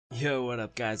Yo, what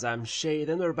up guys, I'm Shaydi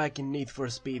and we're back in Need for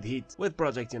Speed Heat with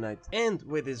Project Unite and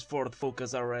with this Ford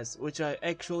Focus RS, which I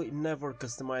actually never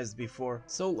customized before.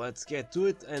 So let's get to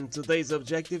it, and today's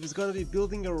objective is gonna be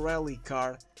building a rally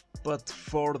car, but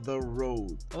for the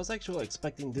road. I was actually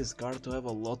expecting this car to have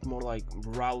a lot more like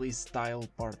rally style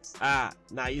parts.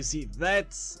 Now you see,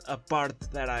 that's a part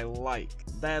that I like.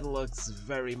 That looks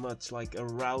very much like a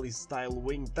rally style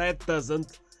wing. That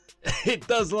doesn't. It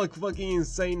does look fucking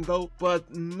insane though,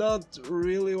 but not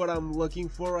really what I'm looking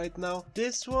for right now.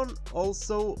 This one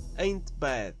also ain't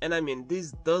bad, and I mean,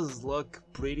 this does look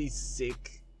pretty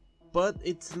sick, but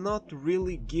it's not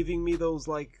really giving me those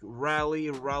like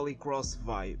rallycross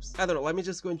vibes. I don't know, let me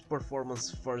just go into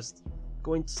performance first,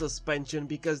 go into suspension,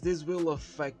 because this will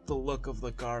affect the look of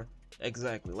the car.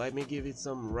 Exactly, let me give it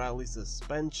some rally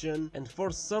suspension, and for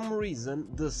some reason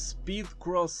the Speed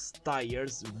Cross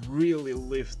tires really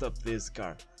lift up this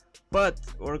car. But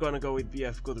we're gonna go with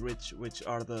BF Goodrich, which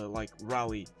are the like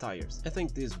rally tires. I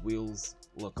think these wheels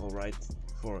look alright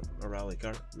for a rally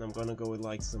car, and I'm gonna go with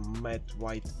like some matte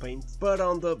white paint. But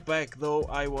on the back though,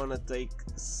 I wanna take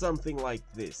something like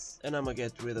this, and I'm gonna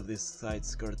get rid of this side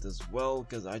skirt as well,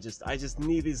 because I just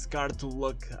need this car to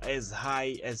look as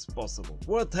high as possible.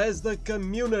 What has the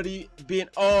community been?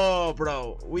 Oh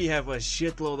bro, we have a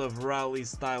shitload of rally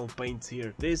style paints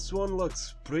here. This one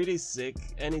looks pretty sick,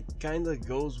 and it kinda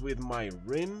goes with my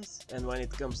rims, and when it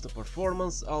comes to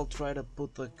performance, I'll try to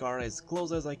put the car as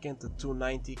close as I can to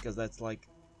 290, because that's like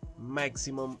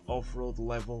maximum off-road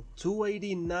level.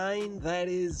 289, that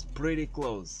is pretty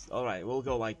close. Alright, we'll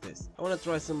go like this. I want to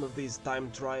try some of these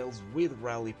time trials with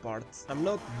rally parts. I'm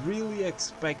not really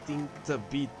expecting to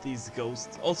beat these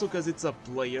ghosts, also because it's a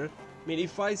player. I mean,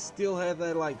 if I still had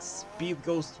that like Speed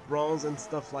Ghost bronze and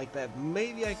stuff like that,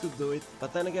 maybe I could do it.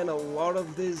 But then again, a lot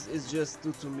of this is just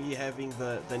due to me having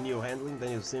the new handling, the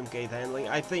new simcade handling.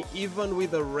 I think even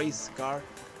with a race car,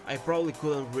 I probably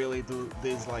couldn't really do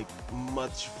this like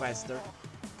much faster,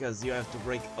 because you have to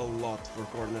brake a lot for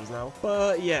corners now.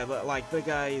 But yeah, but like the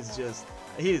guy is just,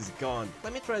 he's gone.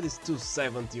 Let me try this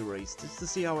 270 race just to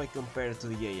see how I compare to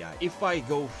the AI. If I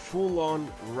go full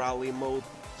on rally mode,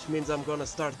 which means I'm gonna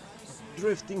start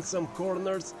drifting some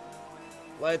corners.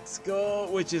 Let's go,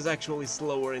 which is actually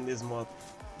slower in this mod.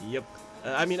 Yep.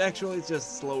 I mean, actually it's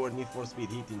just slower Need for Speed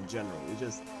Heat in general. You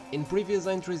just, in previous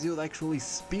entries you'd actually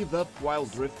speed up while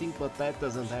drifting, but that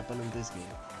doesn't happen in this game.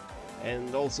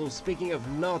 And also, speaking of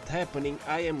not happening,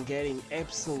 I am getting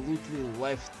absolutely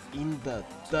left in the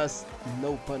dust,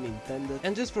 no pun intended.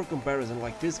 And just for comparison,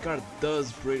 like, this car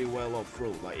does pretty well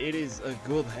off-road. Like, it is a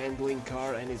good handling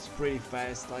car and it's pretty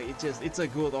fast. Like, it's a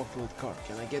good off-road car.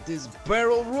 Can I get this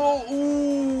barrel roll?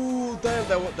 Ooh, damn,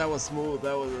 that was smooth.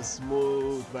 That was a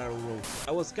smooth barrel roll.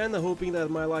 I was kind of hoping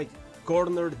that my like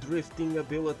corner drifting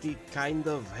ability kind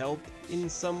of helped in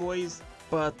some ways,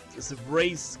 but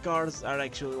race cars are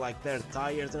actually like, their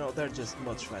tires, you know, they're just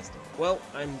much faster. Well,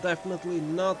 I'm definitely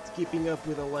not keeping up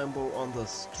with a Lambo on the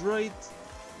straight.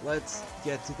 Let's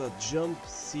get to the jump,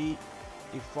 see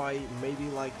if I maybe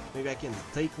I can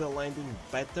take the landing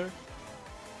better.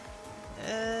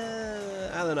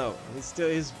 I don't know, it still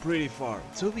is pretty far.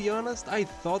 To be honest, I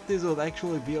thought this would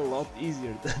actually be a lot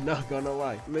easier, not gonna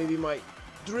lie. Maybe my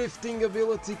drifting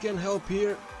ability can help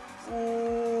here.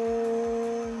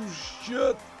 Oh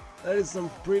shit, that is some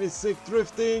pretty sick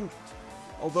drifting,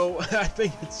 although I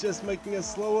think it's just making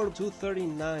us slower.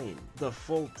 239, the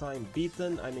full time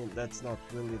beaten. I mean, that's not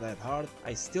really that hard.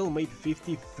 I still made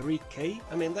 53k.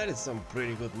 I mean, that is some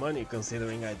pretty good money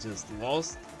considering I just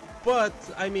lost. But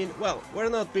I mean, well, we're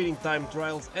not beating time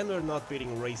trials and we're not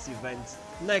beating race events.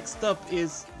 Next up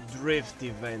is drift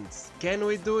events. Can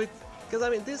we do it? Because I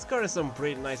mean, this car has some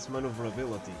pretty nice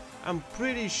maneuverability. I'm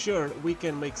pretty sure we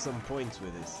can make some points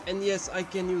with this. And yes, I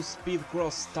can use Speed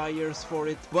Cross tires for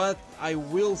it, but I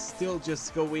will still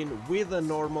just go in with the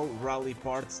normal rally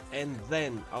parts and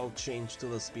then I'll change to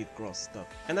the Speed Cross stuff.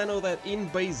 And I know that in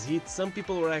base Heat, some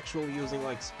people were actually using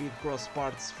like Speed Cross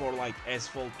parts for like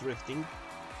asphalt drifting.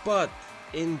 But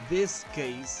in this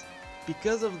case,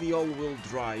 because of the all-wheel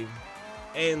drive,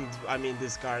 and I mean,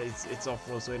 this car, it's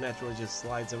off-road, so it naturally just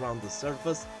slides around the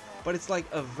surface, but it's like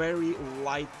a very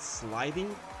light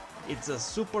sliding. It's a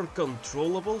super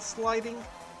controllable sliding.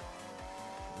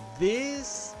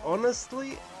 This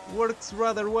honestly works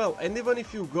rather well, and even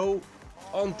if you go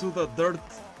onto the dirt,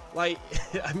 like,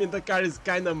 I mean, the car is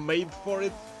kind of made for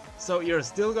it, so you're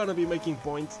still gonna be making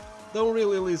points. Don't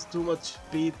really lose too much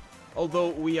speed, although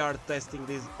we are testing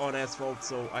this on asphalt,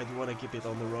 so I do want to keep it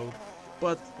on the road.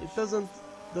 But it doesn't,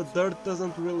 the dirt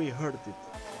doesn't really hurt it.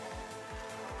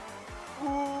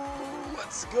 Ooh,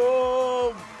 Let's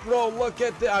go! Bro, look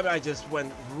at that. I just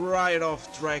went right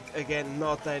off track again.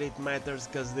 Not that it matters,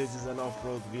 because this is an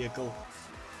off-road vehicle.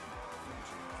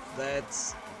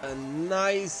 That's a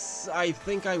nice... I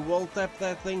think I wall tapped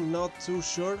that thing, not too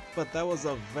sure, but that was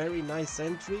a very nice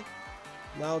entry.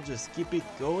 Now just keep it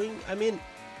going. I mean,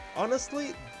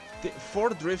 honestly,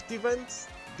 for drift events,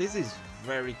 this is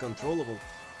very controllable.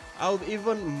 I would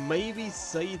even maybe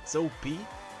say it's OP,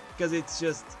 because it's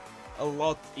just a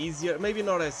lot easier. Maybe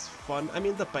not as fun. I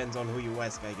mean, depends on who you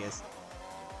ask, I guess.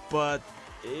 But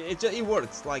it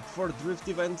works. Like, for drift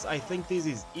events, I think this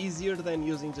is easier than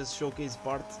using just showcase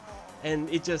parts. And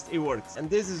it works.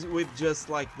 And this is with just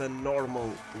like the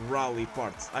normal rally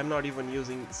parts. I'm not even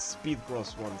using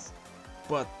speedcross ones.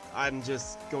 But I'm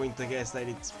just going to guess that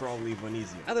it's probably even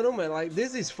easier. I don't know, man, like,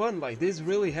 this is fun. Like, this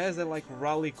really has a like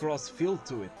Rallycross feel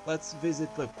to it. Let's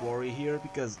visit the quarry here,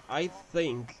 because I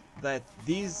think that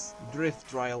this drift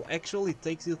trial actually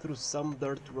takes you through some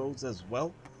dirt roads as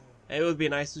well. It would be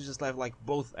nice to just have like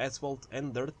both asphalt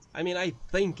and dirt. I mean, I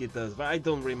think it does, but I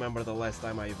don't remember the last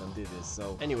time I even did this.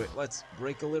 So anyway, let's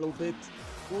brake a little bit.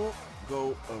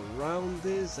 Go around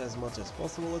this as much as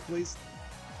possible at least.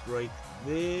 Brake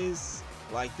this.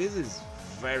 Like, this is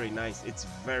very nice. It's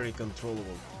very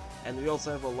controllable. And we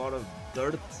also have a lot of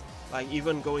dirt, like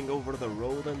even going over the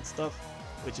road and stuff,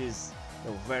 which is,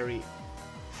 you know, very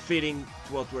fitting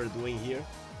to what we're doing here.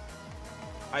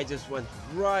 I just went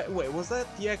right... Wait, was that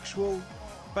the actual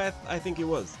path? I think it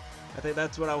was. I think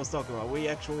that's what I was talking about. We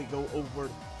actually go over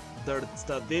dirt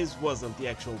stuff. This wasn't the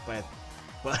actual path,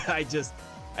 but I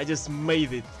just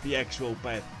made it the actual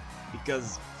path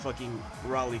because fucking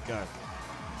rally car.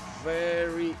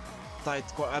 Very tight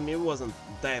car. I mean, it wasn't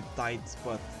that tight,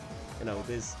 but you know,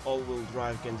 this all-wheel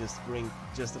drive can just bring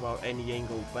just about any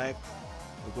angle back.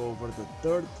 We go over the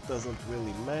dirt, doesn't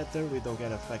really matter, we don't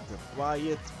get affected by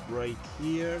it. Brake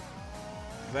here,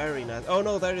 very nice. Oh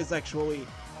no, there is actually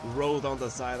road on the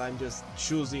side, I'm just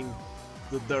choosing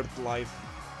the dirt life.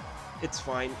 It's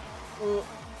fine.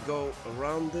 Go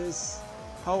around this.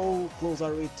 How close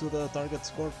are we to the target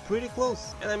score? Pretty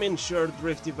close. And I mean, sure,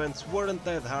 drift events weren't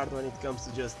that hard when it comes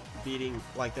to just beating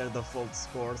like their default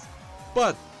scores,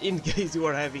 but in case you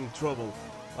are having trouble,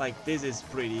 like, this is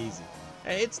pretty easy.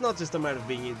 It's not just a matter of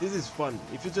being it, this is fun.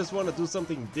 If you just want to do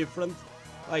something different,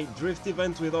 like drift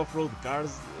events with off-road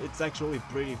cars, it's actually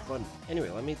pretty fun. Anyway,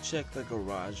 let me check the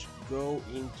garage, go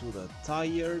into the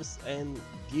tires and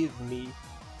give me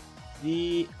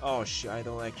the... oh shit, I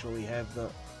don't actually have the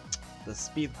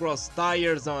Speedcross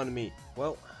tires on me.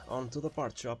 Well, on to the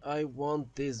part shop. I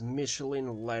want this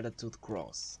Michelin Latitude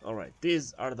Cross. Alright,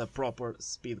 these are the proper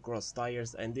Speedcross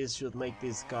tires, and this should make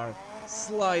this car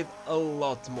slide a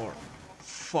lot more.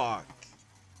 Fuck.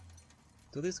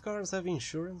 Do these cars have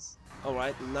insurance?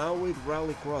 Alright, now with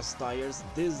Rallycross tires,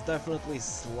 this definitely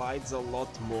slides a lot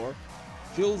more.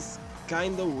 Feels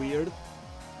kinda weird.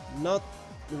 Not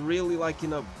really like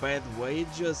in a bad way,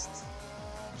 just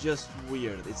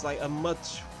weird. It's like a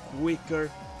much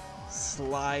quicker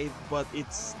slide, but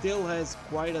it still has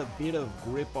quite a bit of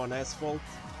grip on asphalt.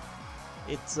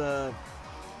 It's I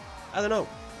don't know,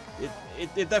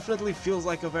 it definitely feels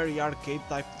like a very arcade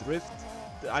type drift.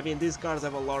 I mean, these cars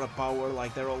have a lot of power,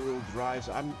 like they're all-wheel drive,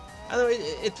 so I don't know,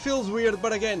 it feels weird,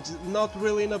 but again, not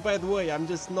really in a bad way. I'm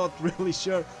just not really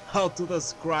sure how to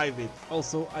describe it.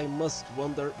 Also, I must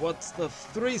wonder, what's the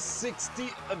 360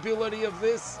 ability of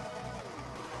this?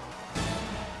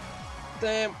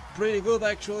 Damn, pretty good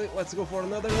actually. Let's go for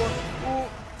another one. Ooh,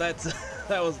 that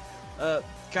was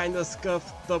kinda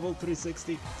scuffed double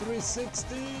 360.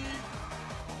 360!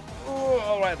 Ooh,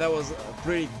 alright, that was a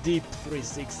pretty deep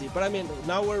 360. But I mean,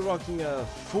 now we're rocking a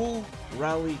full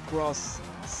Rallycross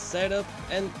setup,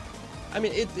 and I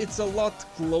mean, it's a lot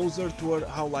closer to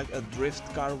how like a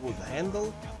drift car would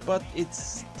handle, but it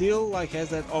still like has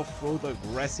that off-road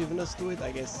aggressiveness to it,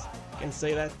 I guess. Can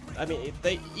say that. I mean,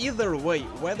 either way,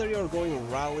 whether you're going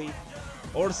rally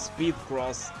or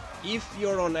speedcross, if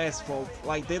you're on asphalt,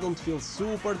 like, they don't feel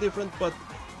super different, but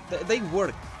they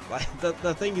work. Like,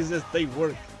 the thing is just they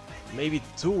work maybe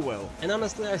too well. And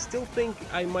honestly, I still think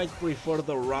I might prefer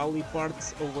the rally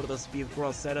parts over the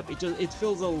speedcross setup. It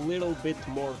feels a little bit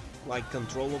more like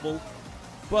controllable,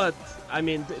 but I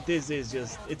mean, this is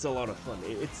just, it's a lot of fun.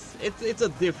 It's a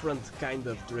different kind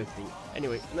of drifting.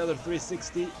 Anyway, another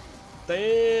 360.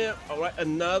 Damn! Alright,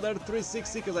 another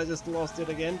 360 because I just lost it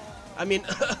again. I mean,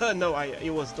 no, it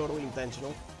was totally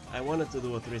intentional. I wanted to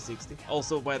do a 360.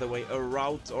 Also, by the way, a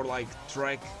route or like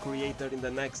track creator in the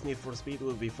next Need for Speed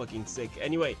would be fucking sick.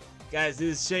 Anyway, guys,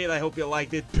 this is Shaydi. I hope you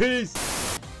liked it. Peace!